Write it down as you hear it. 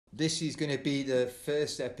This is going to be the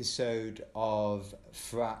first episode of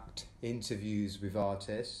Frakt Interviews with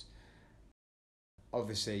Artists.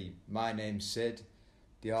 Obviously, my name's Sid,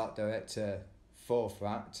 the art director for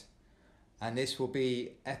Frakt, and this will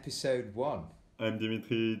be episode 1. I'm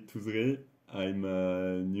Dimitri Thouzery. I'm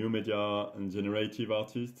a new media and generative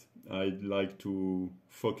artist. I'd like to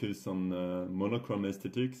focus on monochrome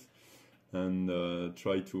aesthetics and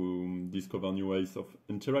try to discover new ways of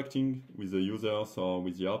interacting with the users or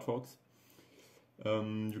with the artworks.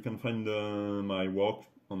 You can find my work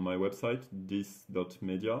on my website,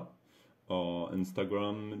 this.media, or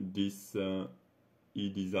Instagram,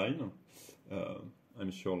 this.edesign.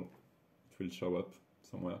 I'm sure it will show up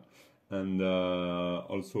somewhere. And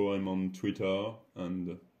also I'm on Twitter,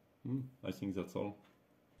 and I think that's all.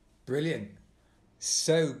 Brilliant.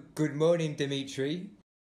 So, good morning, Dimitri.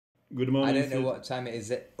 Good morning. I don't know what time it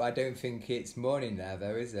is. I don't think it's morning there,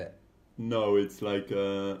 though, is it? No, it's like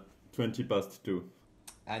 20 past 2.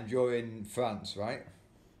 And you're in France, right?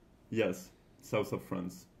 Yes, south of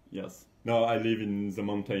France. Yes. No, I live in the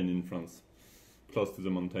mountain in France, close to the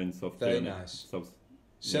mountains of Very nice. South.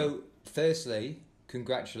 So, yeah. Firstly,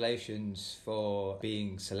 congratulations for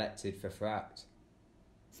being selected for Frakt.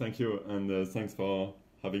 Thank you, and thanks for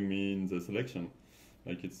having me in the selection.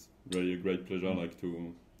 Like, it's really a great pleasure,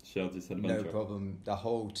 to share this adventure. No problem. The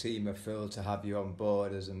whole team are thrilled to have you on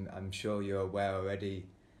board, as I'm sure you're aware already,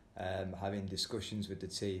 having discussions with the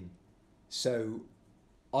team. So,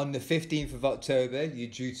 on the 15th of October, you're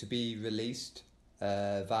due to be released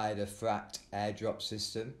via the Frakt Airdrop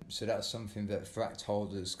system. So that's something that Frakt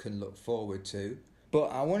holders can look forward to. But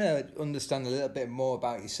I want to understand a little bit more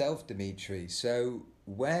about yourself, Dimitri. So,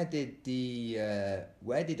 where did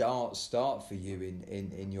art start for you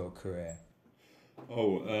in your career?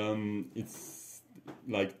 It's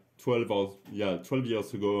like 12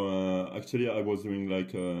 years ago. Actually, I was doing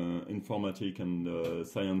informatic and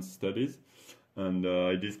science studies, and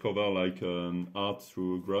I discovered art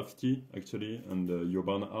through graffiti actually, and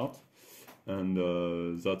urban art, and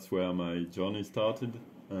that's where my journey started.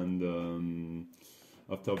 And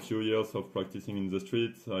after a few years of practicing in the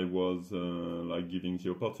streets, I was giving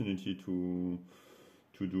the opportunity to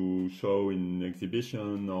do show in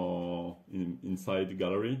exhibition or inside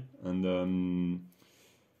gallery, and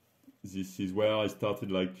this is where I started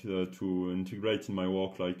to integrate in my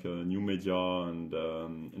work new media and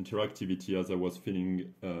interactivity, as I was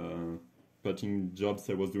feeling putting jobs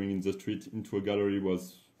I was doing in the street into a gallery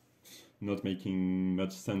was not making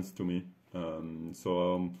much sense to me.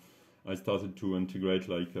 So I started to integrate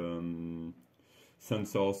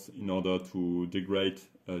sensors in order to degrade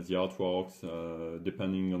the artworks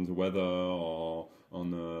depending on the weather or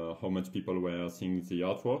on how much people were seeing the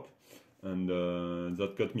artwork, and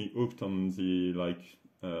that got me hooked on the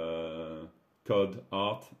code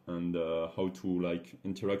art and how to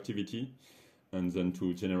interactivity, and then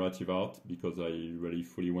to generative art, because I really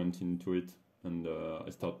fully went into it, and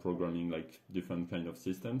I start programming different kind of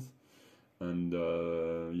systems. And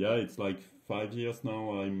it's 5 years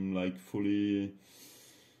now. I'm fully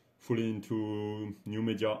into new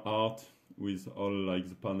media art, with all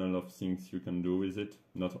the panel of things you can do with it.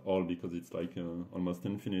 Not all, because it's almost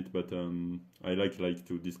infinite, but I like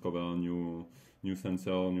to discover new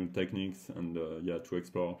sensor, new techniques, and to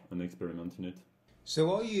explore and experiment in it.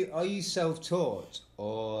 So are you self-taught,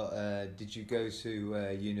 or did you go to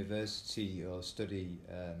university or study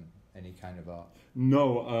any kind of art?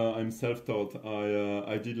 No, I'm self-taught.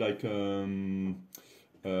 I did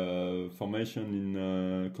formation in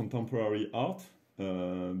contemporary art,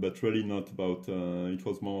 but really not about. It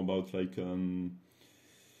was more about the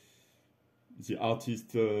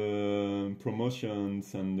artist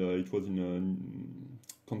promotions, and it was in a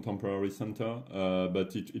contemporary center.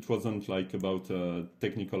 But it wasn't about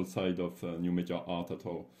technical side of new media art at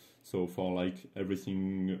all. So for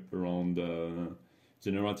everything around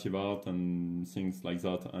generative art and things like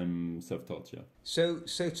that, I'm self-taught, yeah. So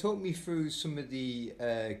talk me through some of the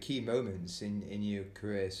key moments in your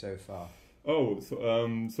career so far.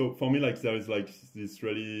 So for me, there is this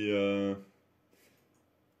really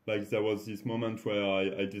there was this moment where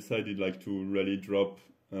I decided to really drop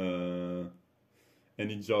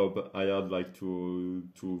any job I had,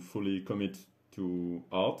 to fully commit to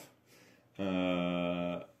art.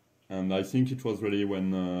 And I think it was really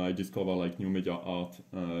when I discovered new media art,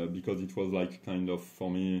 because it was kind of, for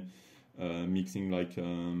me, mixing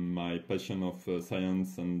my passion of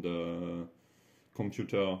science and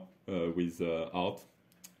computer with art.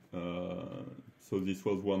 So this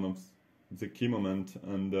was one of the key moments,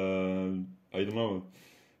 and I don't know,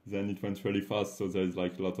 then it went really fast, so there's a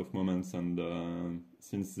lot of moments, and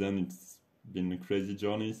since then it's been crazy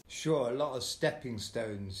journeys. Sure, a lot of stepping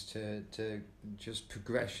stones to just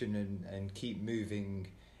progression and keep moving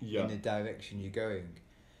in the direction you're going.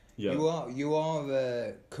 Yeah. You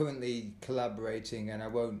are currently collaborating, and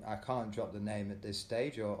I can't drop the name at this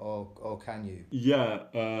stage, or can you? Yeah,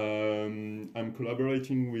 I'm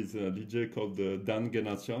collaborating with a DJ called Dan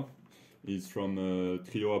Genacia. He's from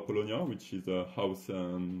Trio Apollonia, which is a house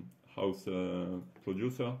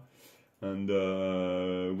producer, and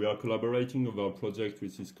we are collaborating over a project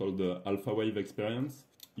which is called the Alpha Wave Experience.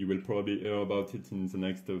 You will probably hear about it in the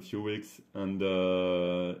next few weeks, and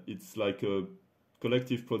it's like a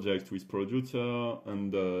collective project with producer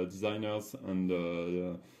and designers and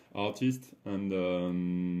artists,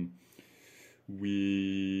 and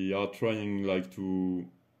we are trying like to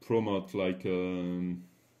promote like a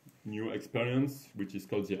new experience which is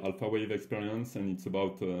called the Alpha Wave Experience, and it's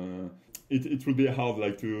about it will be hard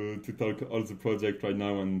like to talk all the project right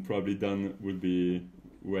now, and probably Dan will be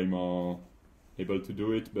way more able to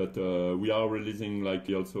do it, but we are releasing like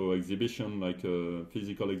also exhibition, like a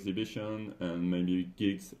physical exhibition, and maybe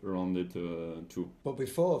gigs around it too. But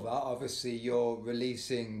before that, obviously you're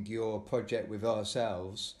releasing your project with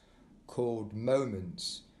ourselves called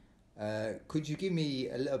Moments. Could you give me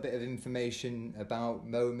a little bit of information about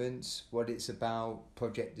Moments, what it's about,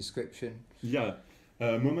 project description? Yeah,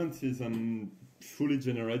 Moments is a fully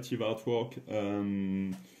generative artwork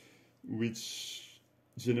which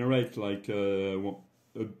generate like a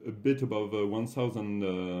bit above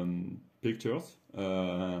 1,000 pictures,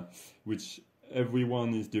 which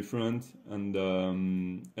everyone is different, and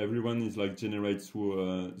everyone is like generated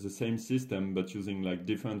through the same system but using like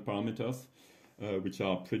different parameters which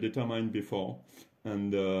are predetermined before,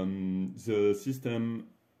 and the system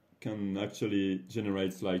can actually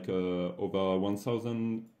generate like over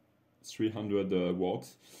 1,300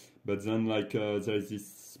 works. But then like there is this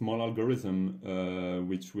small algorithm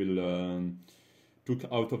which will took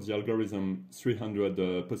out of the algorithm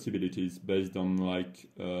 300 possibilities based on like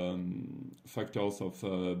factors of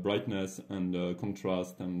brightness and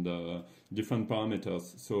contrast and different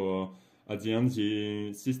parameters. So at the end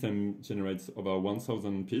the system generates over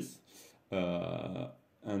 1,000 pieces,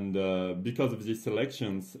 and because of these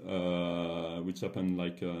selections which happen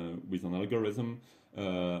like with an algorithm,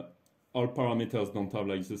 all parameters don't have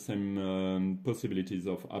like the same possibilities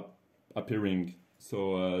of appearing.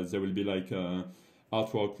 So there will be like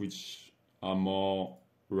artwork which are more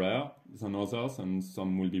rare than others, and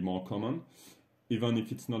some will be more common, even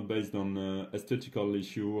if it's not based on aesthetical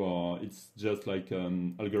issue, or it's just like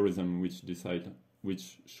algorithm which decide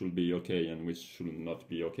which should be okay and which should not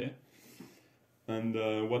be okay. And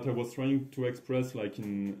what I was trying to express like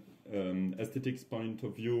in aesthetics point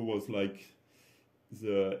of view was like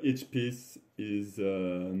each piece is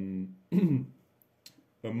a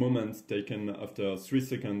moment taken after 3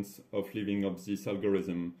 seconds of living up this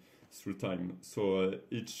algorithm through time. So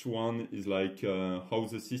each one is like how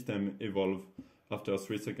the system evolve after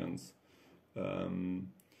 3 seconds.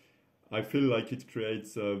 I feel like it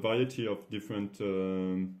creates a variety of different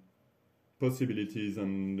possibilities,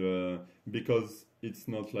 and because it's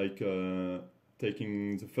not like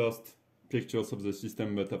taking the first pictures of the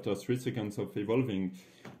system, but after 3 seconds of evolving,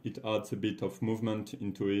 it adds a bit of movement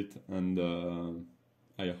into it, and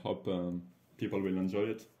I hope people will enjoy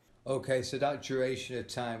it. Okay, so that duration of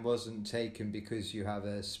time wasn't taken because you have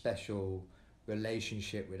a special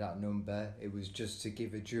relationship with that number. It was just to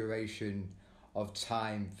give a duration of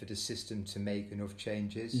time for the system to make enough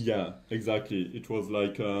changes. Yeah, exactly. It was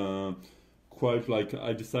like quite like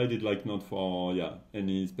I decided like not for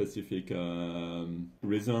any specific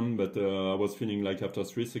reason, but I was feeling like after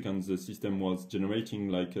 3 seconds the system was generating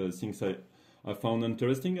like things I found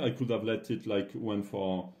interesting. I could have let it like went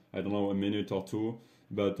for I don't know a minute or two,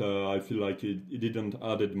 but I feel like it didn't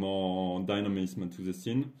added more dynamism to the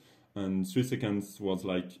scene, and 3 seconds was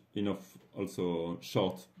like enough, also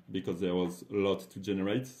short, because there was a lot to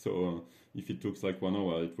generate. So if it took like 1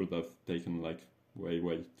 hour, it would have taken like way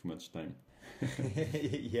too much time.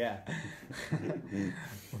 Yeah.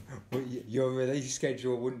 But your release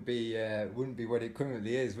schedule wouldn't be what it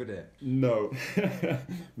currently is, would it? No.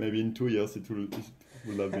 Maybe in 2 years it will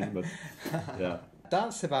have been, but yeah.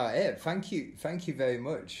 That's about it. Thank you very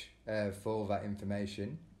much for all that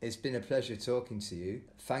information. It's been a pleasure talking to you.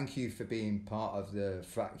 Thank you for being part of the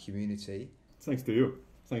Frakt community. Thanks to you.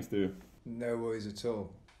 No worries at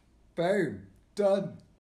all. Boom. Done.